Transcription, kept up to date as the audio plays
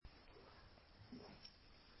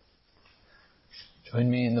Join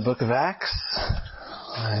me in the book of Acts.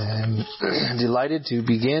 I'm delighted to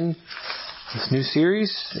begin this new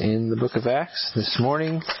series in the book of Acts this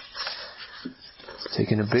morning.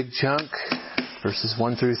 Taking a big chunk, verses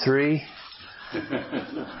 1 through 3.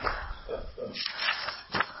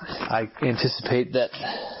 I anticipate that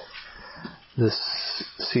this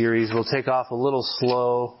series will take off a little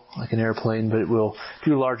slow, like an airplane, but it will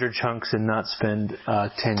do larger chunks and not spend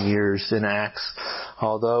 10 years in Acts,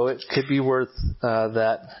 although it could be worth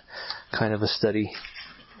that kind of a study.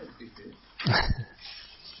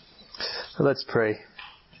 So let's pray.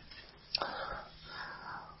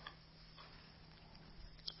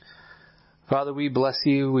 Father, we bless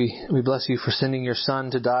you. We bless you for sending your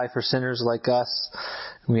Son to die for sinners like us.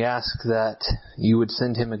 And we ask that you would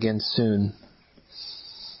send him again soon.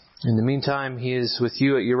 In the meantime, he is with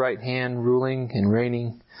you at your right hand, ruling and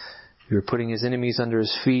reigning. You are putting his enemies under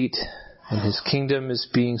his feet, and his kingdom is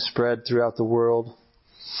being spread throughout the world.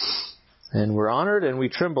 And we're honored and we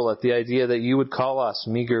tremble at the idea that you would call us,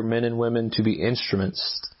 meager men and women, to be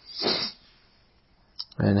instruments.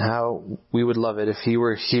 And how we would love it if he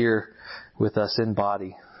were here with us in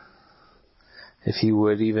body. If he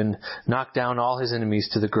would even knock down all his enemies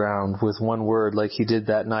to the ground with one word, like he did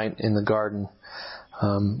that night in the garden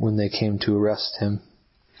when they came to arrest him.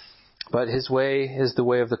 But his way is the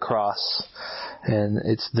way of the cross, and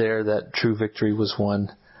it's there that true victory was won.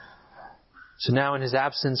 So now in his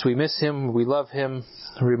absence, we miss him, we love him.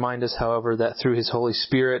 Remind us, however, that through his Holy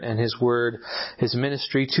Spirit and his word, his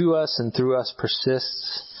ministry to us and through us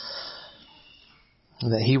persists.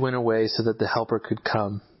 That he went away so that the Helper could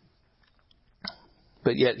come.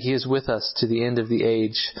 But yet he is with us to the end of the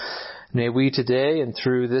age. May we today and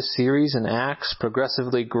through this series in Acts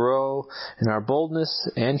progressively grow in our boldness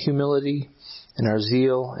and humility, in our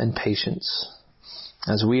zeal and patience,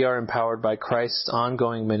 as we are empowered by Christ's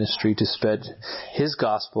ongoing ministry to spread his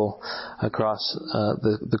gospel across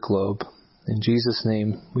the globe. In Jesus'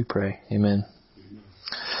 name we pray. Amen.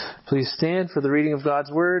 Please stand for the reading of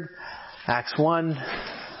God's Word. Acts 1,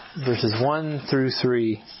 verses 1 through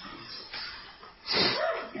 3.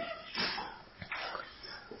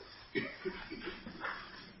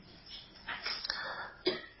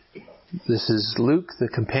 This is Luke, the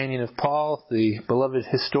companion of Paul, the beloved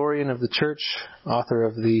historian of the church, author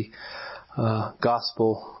of the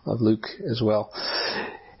Gospel of Luke as well.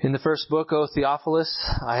 In the first book, O Theophilus,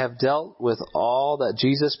 I have dealt with all that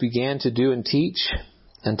Jesus began to do and teach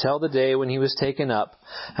until the day when he was taken up,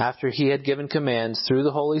 after he had given commands through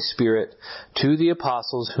the Holy Spirit to the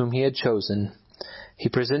apostles whom he had chosen. He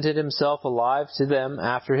presented himself alive to them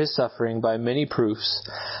after his suffering by many proofs,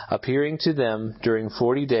 appearing to them during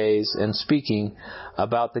 40 days and speaking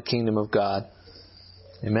about the kingdom of God.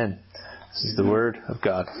 Amen. This is the word of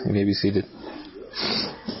God. You may be seated.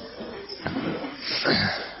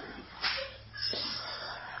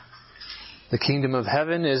 The kingdom of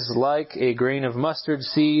heaven is like a grain of mustard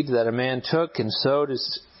seed that a man took and sowed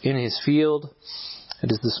in his field.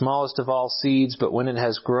 It is the smallest of all seeds, but when it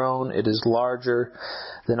has grown, it is larger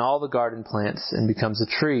than all the garden plants and becomes a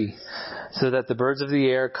tree, so that the birds of the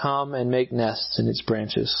air come and make nests in its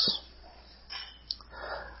branches.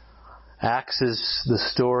 Acts is the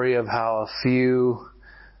story of how a few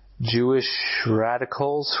Jewish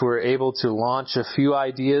radicals who were able to launch a few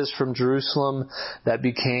ideas from Jerusalem that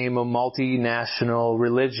became a multinational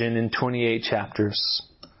religion in 28 chapters.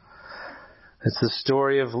 It's the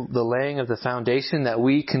story of the laying of the foundation that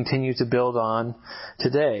we continue to build on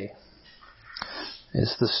today.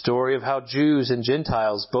 It's the story of how Jews and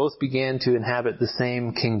Gentiles both began to inhabit the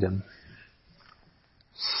same kingdom.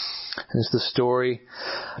 And it's the story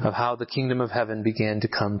of how the kingdom of heaven began to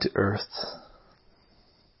come to earth.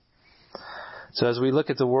 So as we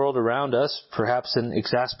look at the world around us, perhaps in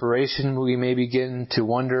exasperation, we may begin to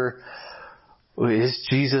wonder, is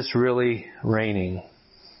Jesus really reigning?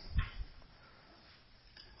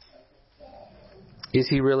 Is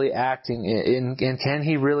he really acting? And can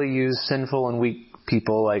he really use sinful and weak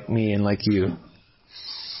people like me and like you?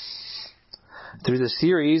 Through the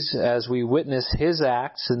series, as we witness his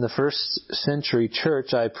acts in the first century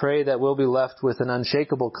church, I pray that we'll be left with an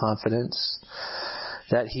unshakable confidence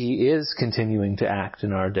that he is continuing to act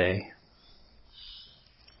in our day.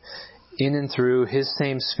 In and through his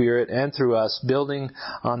same Spirit and through us, building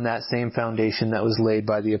on that same foundation that was laid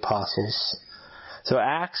by the apostles. So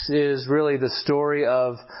Acts is really the story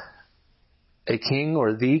of a king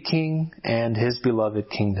or the king and his beloved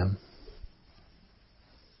kingdom.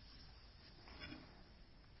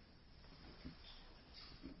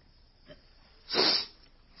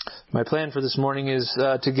 My plan for this morning is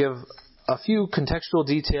to give a few contextual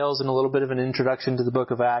details and a little bit of an introduction to the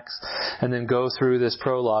book of Acts, and then go through this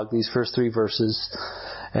prologue, these first 3 verses.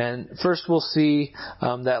 And first we'll see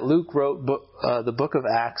that Luke wrote the book of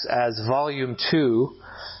Acts as volume 2,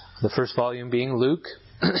 the first volume being Luke,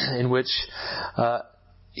 in which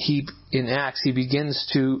in Acts he begins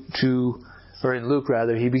in Luke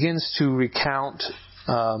rather, he begins to recount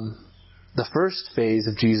the first phase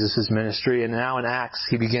of Jesus' ministry, and now in Acts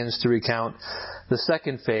he begins to recount the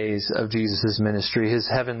second phase of Jesus' ministry, his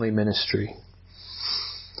heavenly ministry.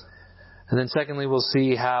 And then secondly, we'll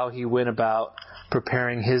see how he went about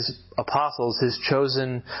preparing his apostles, his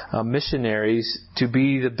chosen missionaries, to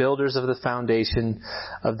be the builders of the foundation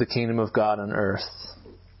of the kingdom of God on earth.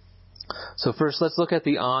 So first, let's look at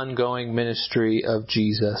the ongoing ministry of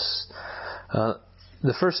Jesus.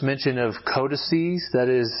 The first mention of codices, that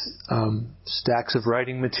is, stacks of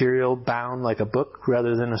writing material bound like a book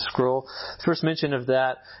rather than a scroll. The first mention of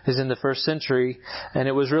that is in the 1st century, and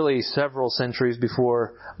it was really several centuries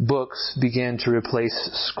before books began to replace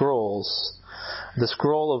scrolls. The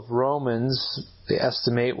scroll of Romans, they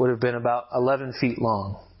estimate, would have been about 11 feet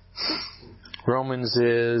long. Romans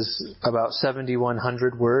is about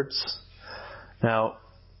 7,100 words. Now,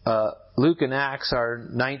 Luke and Acts are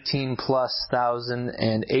 19,000+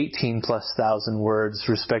 and 18,000+ words,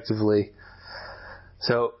 respectively.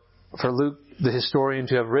 So, for Luke, the historian,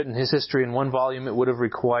 to have written his history in one volume, it would have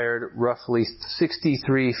required roughly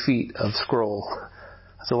 63 feet of scroll.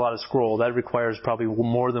 That's a lot of scroll. That requires probably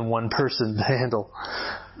more than one person to handle.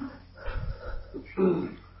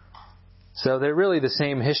 So they're really the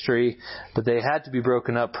same history, but they had to be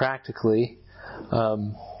broken up practically.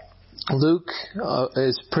 Luke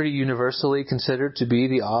is pretty universally considered to be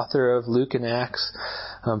the author of Luke and Acts.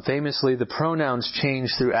 Famously, the pronouns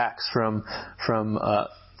change through Acts from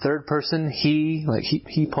third person, he, like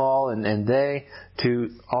he Paul, and they, to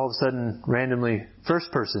all of a sudden randomly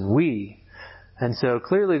first person, we. And so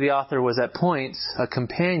clearly the author was at points a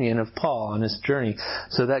companion of Paul on his journey.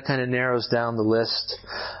 So that kind of narrows down the list.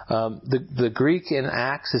 The Greek in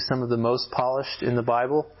Acts is some of the most polished in the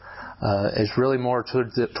Bible. It's really more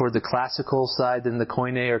toward the classical side than the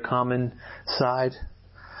Koine or common side.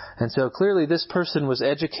 And so clearly this person was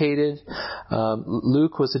educated.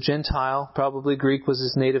 Luke was a Gentile. Probably Greek was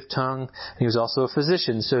his native tongue. He was also a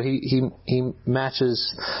physician. So he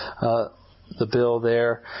matches the bill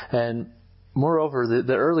there. And moreover,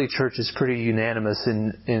 the early church is pretty unanimous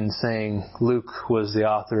in saying Luke was the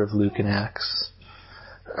author of Luke and Acts.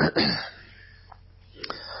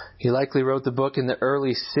 He likely wrote the book in the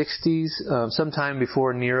early 60s, sometime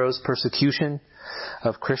before Nero's persecution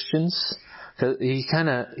of Christians. He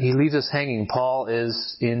leaves us hanging. Paul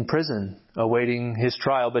is in prison awaiting his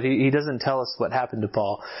trial, but he doesn't tell us what happened to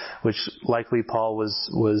Paul, which likely Paul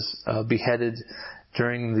was beheaded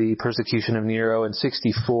during the persecution of Nero in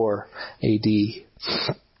 64 A.D.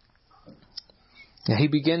 Now, he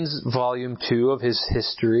begins volume 2 of his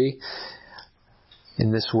history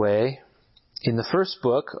in this way. In the first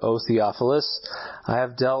book, O Theophilus, I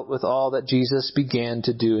have dealt with all that Jesus began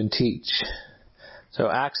to do and teach. So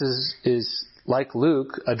Acts is like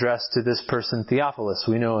Luke, addressed to this person Theophilus.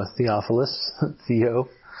 We know a Theophilus, Theo.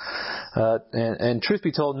 And truth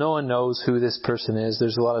be told, no one knows who this person is.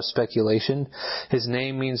 There's a lot of speculation. His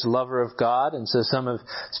name means lover of God, and so some have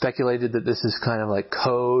speculated that this is kind of like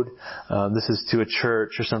code. This is to a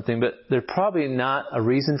church or something, but there's probably not a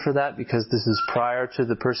reason for that because this is prior to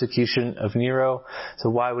the persecution of Nero. So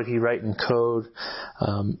why would he write in code?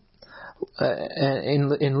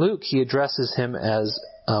 In Luke, he addresses him as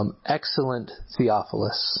excellent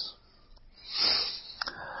Theophilus.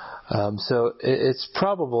 So it's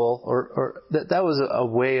probable, or that was a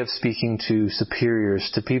way of speaking to superiors,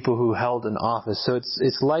 to people who held an office. So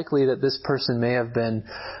it's likely that this person may have been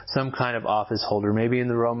some kind of office holder, maybe in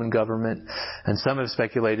the Roman government. And some have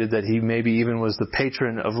speculated that he maybe even was the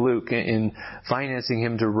patron of Luke in financing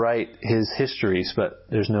him to write his histories, but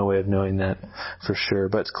there's no way of knowing that for sure.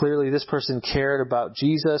 But clearly this person cared about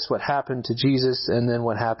Jesus, what happened to Jesus, and then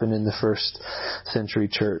what happened in the first century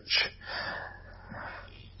church.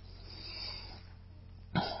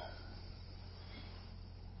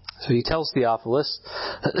 So he tells Theophilus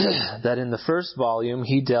that in the first volume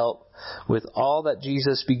he dealt with all that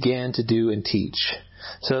Jesus began to do and teach.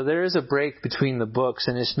 So there is a break between the books,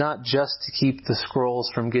 and it's not just to keep the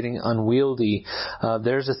scrolls from getting unwieldy.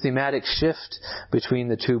 There's a thematic shift between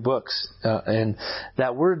the two books, and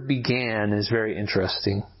that word began is very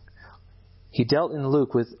interesting. He dealt in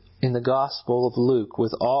the Gospel of Luke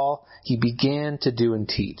with all he began to do and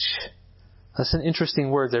teach. That's an interesting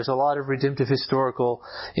word. There's a lot of redemptive historical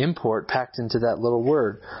import packed into that little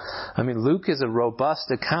word. I mean, Luke is a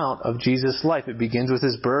robust account of Jesus' life. It begins with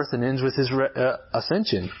his birth and ends with his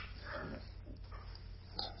ascension.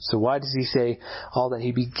 So why does he say all that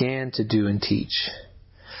he began to do and teach?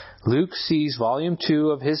 Luke sees volume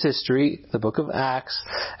 2 of his history, the book of Acts,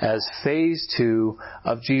 as phase 2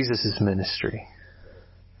 of Jesus' ministry.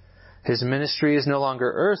 His ministry is no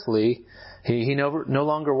longer earthly. He no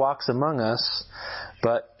longer walks among us,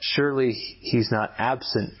 but surely he's not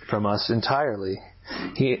absent from us entirely.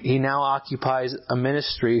 He now occupies a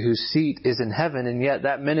ministry whose seat is in heaven, and yet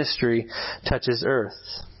that ministry touches earth.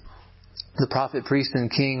 The prophet, priest, and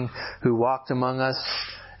king who walked among us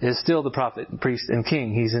is still the prophet, priest, and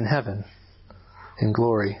king. He's in heaven, in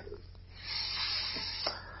glory.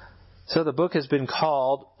 So the book has been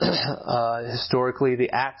called, historically, the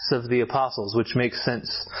Acts of the Apostles, which makes sense.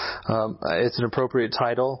 It's an appropriate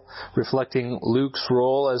title, reflecting Luke's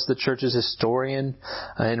role as the church's historian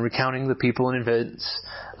in recounting the people and events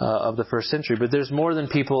of the first century. But there's more than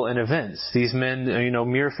people and events. These men,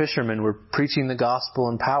 mere fishermen, were preaching the gospel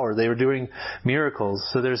in power. They were doing miracles.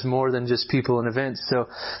 So there's more than just people and events. So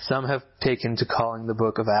some have taken to calling the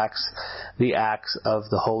book of Acts the Acts of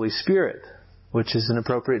the Holy Spirit, which is an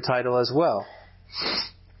appropriate title as well.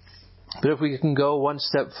 But if we can go one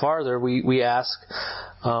step farther, we ask,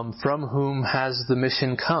 from whom has the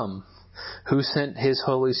mission come? Who sent His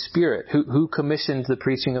Holy Spirit? Who commissioned the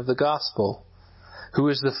preaching of the gospel? Who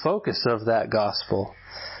is the focus of that gospel?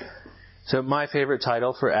 So my favorite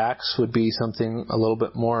title for Acts would be something a little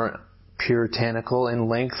bit more puritanical in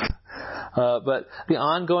length. But the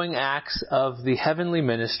ongoing acts of the heavenly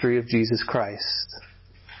ministry of Jesus Christ.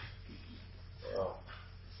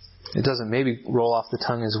 It doesn't maybe roll off the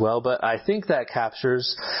tongue as well, but I think that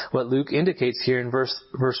captures what Luke indicates here in verse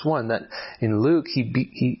 1, that in Luke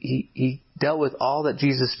he dealt with all that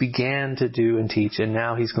Jesus began to do and teach, and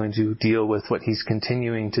now he's going to deal with what he's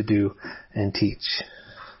continuing to do and teach.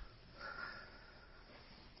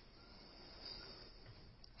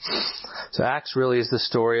 So Acts really is the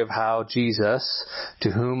story of how Jesus, to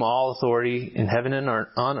whom all authority in heaven and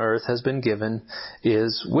on earth has been given,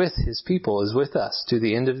 is with His people, is with us to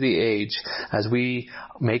the end of the age as we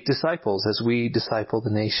make disciples, as we disciple the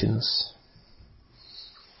nations.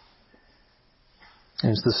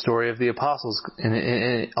 And it's the story of the apostles. And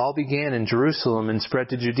it all began in Jerusalem and spread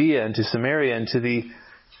to Judea and to Samaria and to the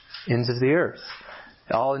ends of the earth.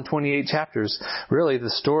 All in 28 chapters. Really, the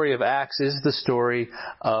story of Acts is the story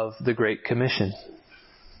of the Great Commission.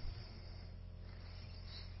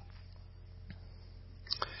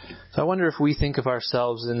 So I wonder if we think of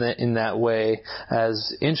ourselves in that way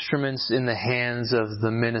as instruments in the hands of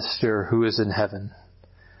the minister who is in heaven.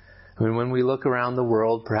 I mean, when we look around the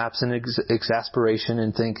world, perhaps in exasperation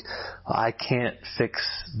and think, I can't fix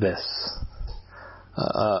this.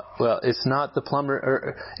 Well, it's not the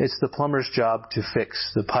plumber, it's the plumber's job to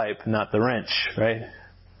fix the pipe, not the wrench, right?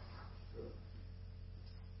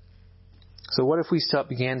 So what if we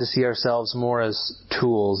began to see ourselves more as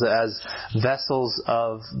tools, as vessels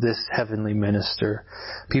of this heavenly minister?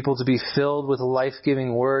 People to be filled with a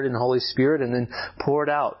life-giving Word and Holy Spirit and then poured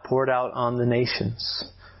out on the nations.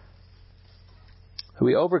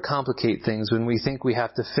 We overcomplicate things when we think we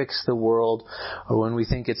have to fix the world or when we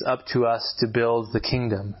think it's up to us to build the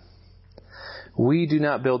kingdom. We do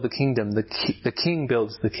not build the kingdom. The King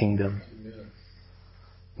builds the kingdom.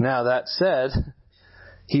 Now that said,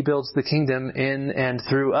 He builds the kingdom in and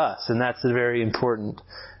through us, and that's a very important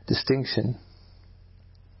distinction.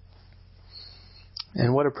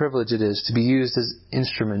 And what a privilege it is to be used as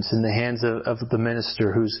instruments in the hands of the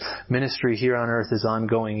minister whose ministry here on earth is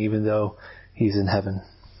ongoing even though He's in heaven.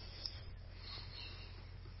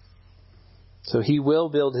 So He will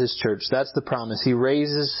build His church. That's the promise. He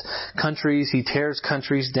raises countries. He tears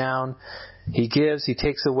countries down. He gives. He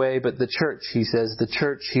takes away. But the church, He says, the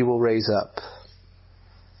church He will raise up.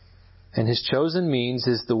 And His chosen means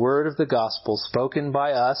is the word of the gospel spoken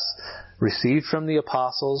by us, received from the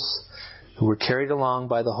apostles, who were carried along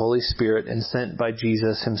by the Holy Spirit and sent by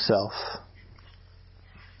Jesus Himself.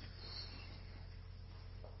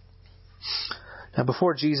 Now,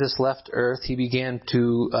 before Jesus left earth, He began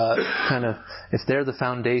to if they're the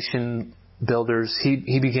foundation builders,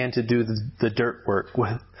 He began to do the dirt work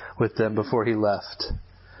with them before He left.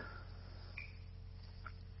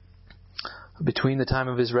 Between the time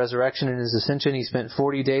of His resurrection and His ascension, He spent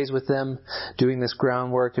 40 days with them doing this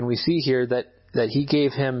groundwork. And we see here that He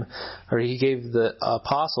gave the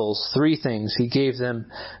apostles three things. He gave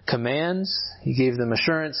them commands, He gave them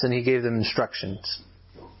assurance, and He gave them instructions.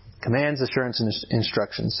 Commands, assurance, and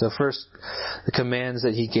instructions. So first, the commands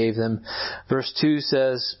that he gave them. Verse 2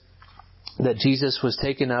 says that Jesus was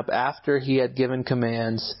taken up after he had given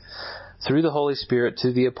commands through the Holy Spirit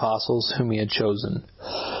to the apostles whom he had chosen.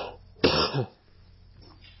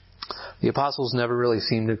 The apostles never really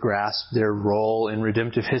seemed to grasp their role in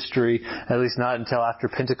redemptive history, at least not until after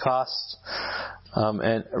Pentecost.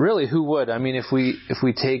 And really, who would? I mean, if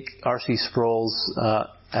we take R.C. Sproul's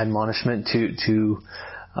admonishment to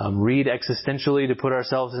read existentially, to put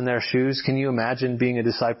ourselves in their shoes, can you imagine being a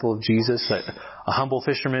disciple of Jesus, a humble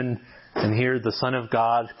fisherman, and here the Son of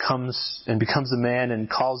God comes and becomes a man and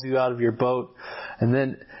calls you out of your boat, and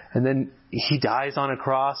then he dies on a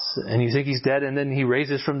cross, and you think he's dead, and then he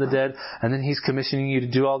raises from the dead, and then he's commissioning you to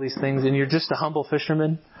do all these things, and you're just a humble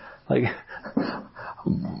fisherman? Like,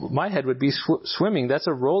 my head would be swimming. That's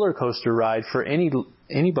a roller coaster ride for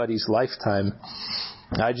anybody's lifetime.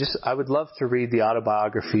 I would love to read the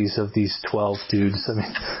autobiographies of these 12 dudes. I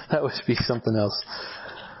mean, that would be something else.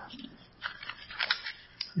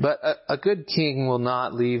 But a good king will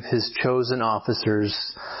not leave his chosen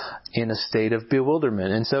officers in a state of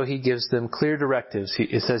bewilderment. And so he gives them clear directives.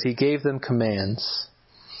 It says he gave them commands.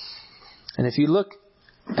 And if you look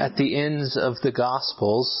at the ends of the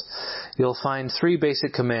Gospels, you'll find 3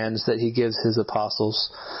 basic commands that he gives his apostles.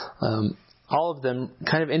 All of them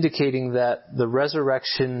kind of indicating that the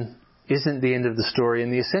resurrection isn't the end of the story,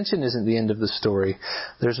 and the ascension isn't the end of the story.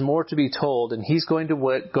 There's more to be told, and he's going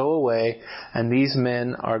to go away, and these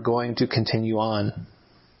men are going to continue on.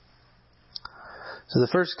 So the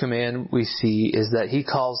first command we see is that he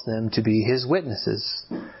calls them to be his witnesses,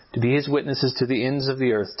 to the ends of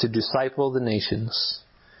the earth, to disciple the nations.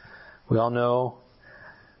 We all know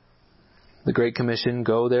the Great Commission,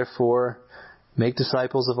 go therefore, make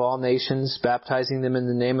disciples of all nations, baptizing them in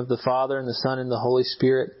the name of the Father and the Son and the Holy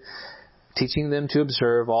Spirit, teaching them to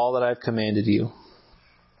observe all that I've commanded you.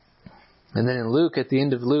 And then in Luke, at the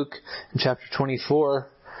end of Luke, in chapter 24,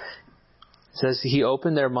 it says, he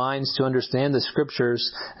opened their minds to understand the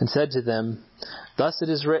Scriptures and said to them, thus it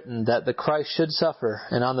is written that the Christ should suffer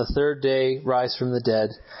and on the 3rd day rise from the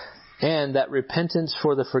dead, and that repentance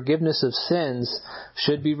for the forgiveness of sins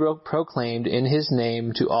should be proclaimed in his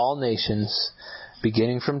name to all nations,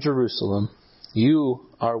 beginning from Jerusalem. You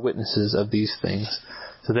are witnesses of these things.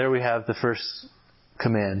 So there we have the first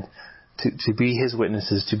command, to be his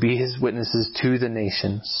witnesses, to the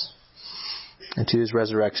nations, and to his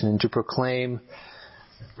resurrection, and to proclaim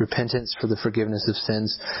repentance for the forgiveness of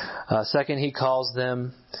sins. Second, he calls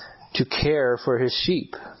them to care for his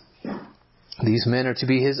sheep. These men are to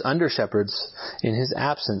be his under-shepherds in his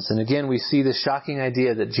absence. And again, we see the shocking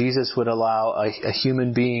idea that Jesus would allow a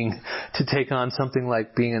human being to take on something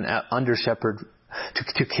like being an under-shepherd,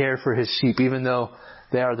 to care for his sheep, even though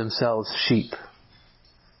they are themselves sheep.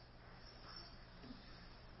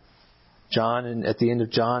 John, and at the end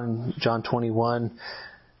of John 21,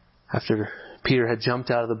 after Peter had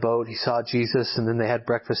jumped out of the boat, he saw Jesus, and then they had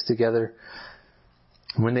breakfast together.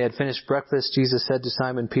 When they had finished breakfast, Jesus said to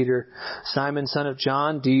Simon Peter, Simon, son of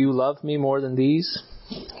John, do you love me more than these?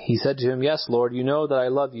 He said to him, yes, Lord, you know that I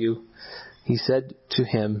love you. He said to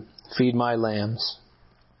him, feed my lambs.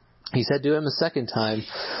 He said to him a second time,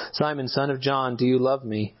 Simon, son of John, do you love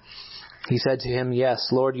me? He said to him, yes,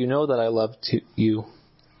 Lord, you know that I love you.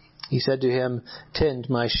 He said to him, tend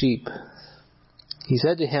my sheep. He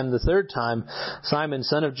said to him the 3rd time, Simon,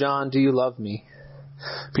 son of John, do you love me?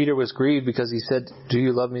 Peter was grieved because he said, do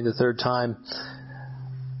you love me the 3rd time?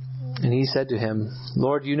 And he said to him,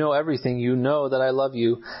 Lord, you know everything. You know that I love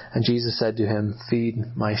you. And Jesus said to him, feed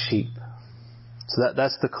my sheep. So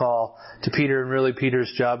that's the call to Peter, and really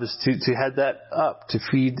Peter's job is to head that up, to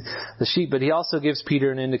feed the sheep. But he also gives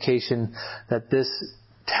Peter an indication that this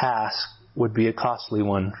task would be a costly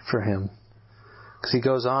one for him. Because he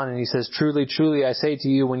goes on and he says, truly, truly, I say to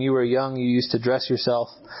you, when you were young, you used to dress yourself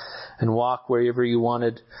and walk wherever you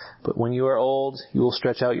wanted. But when you are old, you will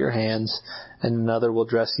stretch out your hands, and another will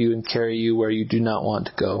dress you and carry you where you do not want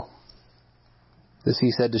to go. This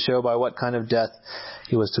he said to show by what kind of death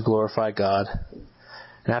he was to glorify God.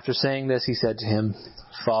 And after saying this, he said to him,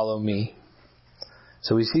 follow me.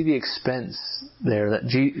 So we see the expense there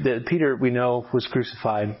that Peter, we know, was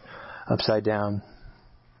crucified upside down.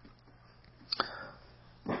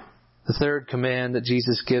 The 3rd command that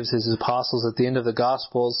Jesus gives his apostles at the end of the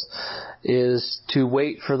Gospels is to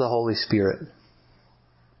wait for the Holy Spirit.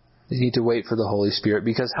 They need to wait for the Holy Spirit,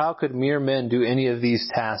 because how could mere men do any of these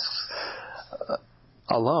tasks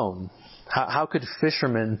alone? How could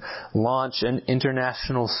fishermen launch an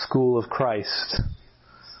international school of Christ?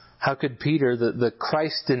 How could Peter, the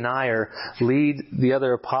Christ denier, lead the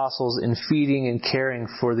other apostles in feeding and caring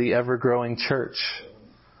for the ever-growing church?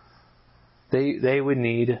 They would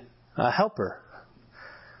need a helper,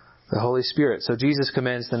 the Holy Spirit. So Jesus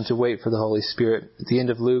commands them to wait for the Holy Spirit. At the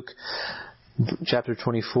end of Luke chapter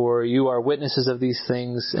 24, "You are witnesses of these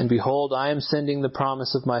things, and behold, I am sending the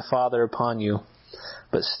promise of my Father upon you.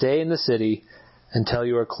 But stay in the city until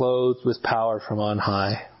you are clothed with power from on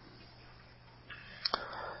high."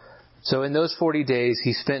 So in those 40 days,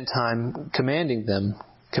 he spent time commanding them,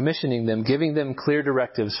 commissioning them, giving them clear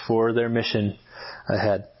directives for their mission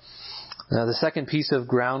ahead. Now, the second piece of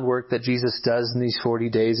groundwork that Jesus does in these 40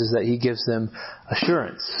 days is that he gives them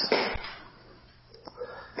assurance.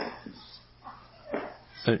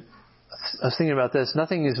 I was thinking about this.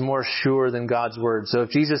 Nothing is more sure than God's word. So if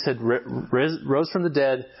Jesus had rose from the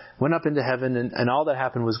dead, went up into heaven, and all that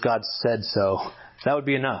happened was God said so, that would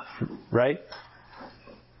be enough, right?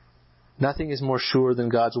 Nothing is more sure than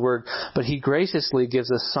God's word. But he graciously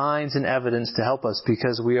gives us signs and evidence to help us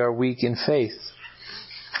because we are weak in faith.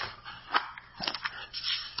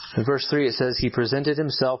 In verse 3 it says, "He presented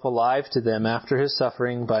himself alive to them after his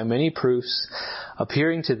suffering by many proofs,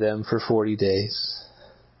 appearing to them for 40 days.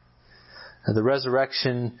 Now, the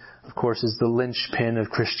resurrection, of course, is the linchpin of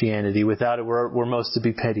Christianity. Without it, we're most to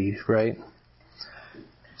be pitied, right?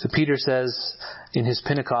 So Peter says in his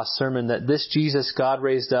Pentecost sermon that this Jesus God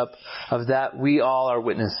raised up, of that we all are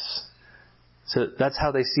witness. So that's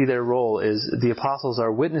how they see their role, is the apostles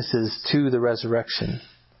are witnesses to the resurrection.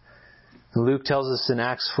 And Luke tells us in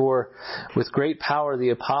Acts 4, with great power the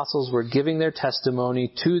apostles were giving their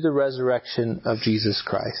testimony to the resurrection of Jesus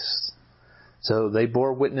Christ. So they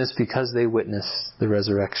bore witness because they witnessed the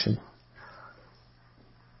resurrection.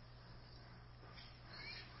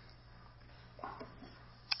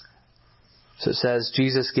 So it says,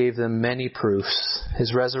 Jesus gave them many proofs.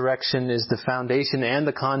 His resurrection is the foundation and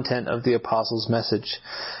the content of the apostles' message,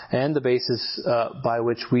 and the basis by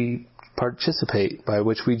which we participate, by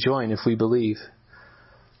which we join if we believe.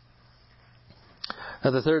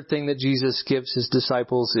 Now, the third thing that Jesus gives his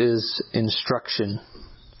disciples is instruction.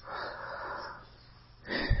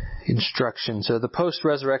 Instruction. So the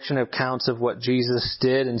post-resurrection accounts of what Jesus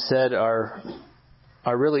did and said are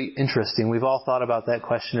really interesting. We've all thought about that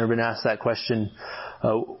question or been asked that question.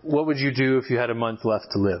 What would you do if you had a month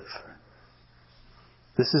left to live?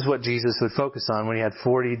 This is what Jesus would focus on when he had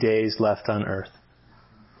 40 days left on earth.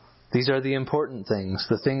 These are the important things,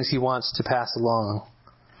 the things he wants to pass along.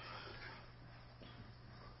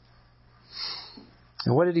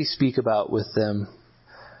 And what did he speak about with them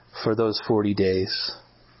for those 40 days?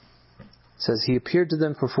 It says he appeared to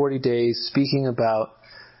them for 40 days speaking about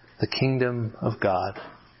the kingdom of God.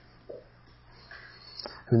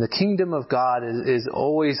 I mean, the kingdom of God is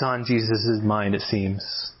always on Jesus' mind, it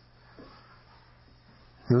seems.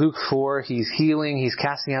 In Luke 4, he's healing, he's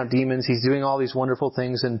casting out demons, he's doing all these wonderful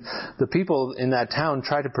things, and the people in that town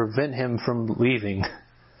try to prevent him from leaving.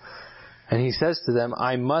 And he says to them,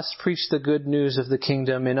 I must preach the good news of the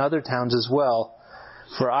kingdom in other towns as well,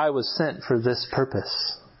 for I was sent for this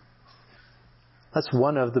purpose. That's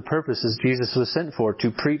one of the purposes Jesus was sent for,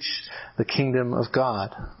 to preach the kingdom of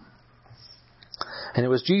God. And it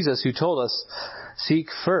was Jesus who told us, seek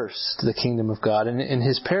first the kingdom of God. And in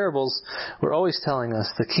his parables, we're always telling us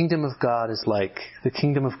the kingdom of God is like. The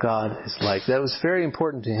kingdom of God is like. That was very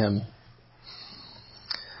important to him.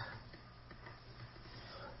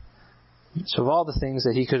 So of all the things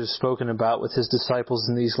that he could have spoken about with his disciples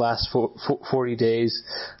in these last 40 days,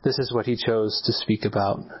 this is what he chose to speak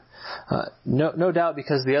about. No doubt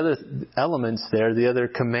because the other elements there, the other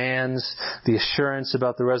commands, the assurance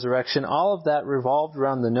about the resurrection, all of that revolved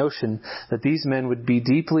around the notion that these men would be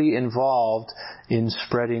deeply involved in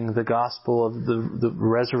spreading the gospel of the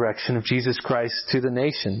resurrection of Jesus Christ to the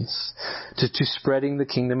nations, to spreading the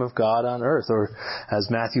kingdom of God on earth, or as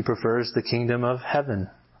Matthew prefers, the kingdom of heaven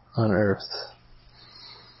on earth.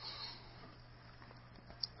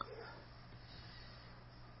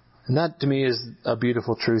 And that to me is a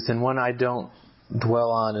beautiful truth, and one I don't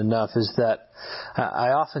dwell on enough, is that I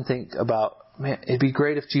often think about, man, it'd be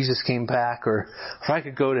great if Jesus came back, or if I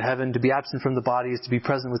could go to heaven. To be absent from the body is to be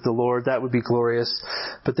present with the Lord. That would be glorious.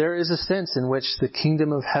 But there is a sense in which the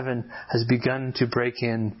kingdom of heaven has begun to break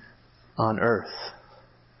in on earth.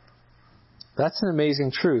 That's an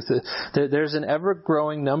amazing truth. There's an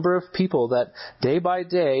ever-growing number of people that day by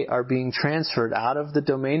day are being transferred out of the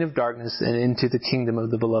domain of darkness and into the kingdom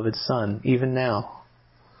of the beloved Son, even now.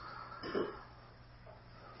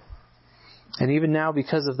 And even now,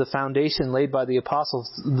 because of the foundation laid by the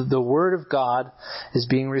apostles, the Word of God is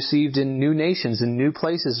being received in new nations, in new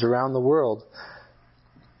places around the world.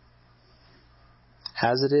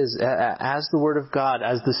 as it is, as the Word of God,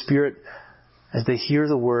 as the Spirit, as they hear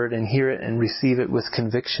the Word and hear it and receive it with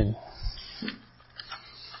conviction.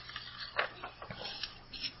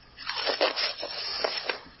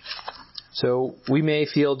 So we may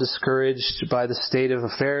feel discouraged by the state of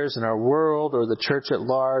affairs in our world or the church at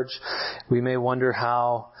large. We may wonder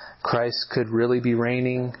how Christ could really be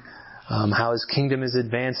reigning, how His kingdom is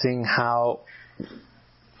advancing, how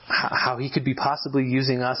He could be possibly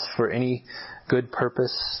using us for any good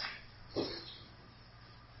purpose.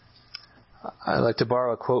 I'd like to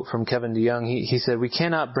borrow a quote from Kevin DeYoung. He said, "We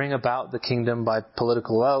cannot bring about the kingdom by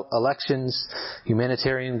political elections,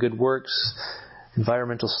 humanitarian good works,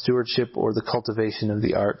 environmental stewardship, or the cultivation of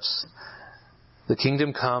the arts. The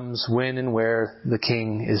kingdom comes when and where the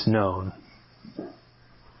king is known."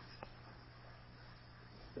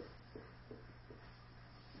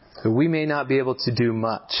 So we may not be able to do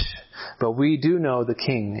much, but we do know the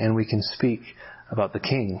king, and we can speak about the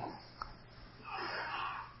king.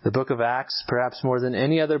 The book of Acts, perhaps more than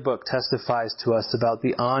any other book, testifies to us about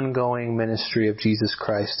the ongoing ministry of Jesus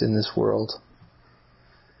Christ in this world.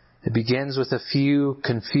 It begins with a few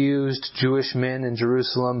confused Jewish men in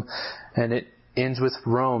Jerusalem, and it ends with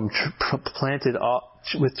Rome,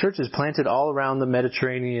 with churches planted all around the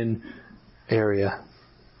Mediterranean area.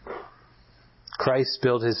 Christ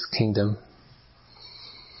built His kingdom.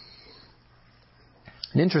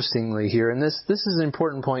 And interestingly here, and this is an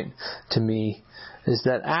important point to me, is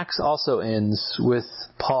that Acts also ends with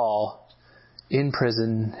Paul in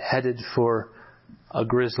prison, headed for a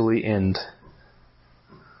grisly end.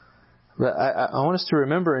 But I want us to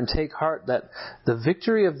remember and take heart that the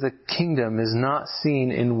victory of the kingdom is not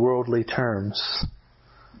seen in worldly terms.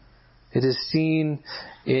 It is seen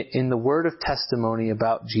in the word of testimony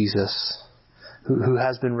about Jesus, who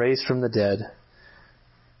has been raised from the dead.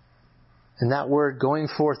 And that word going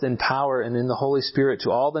forth in power and in the Holy Spirit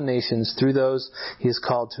to all the nations through those He has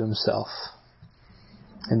called to Himself.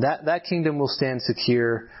 And that kingdom will stand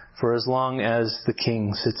secure for as long as the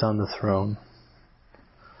King sits on the throne.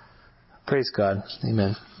 Praise God.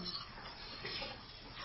 Amen.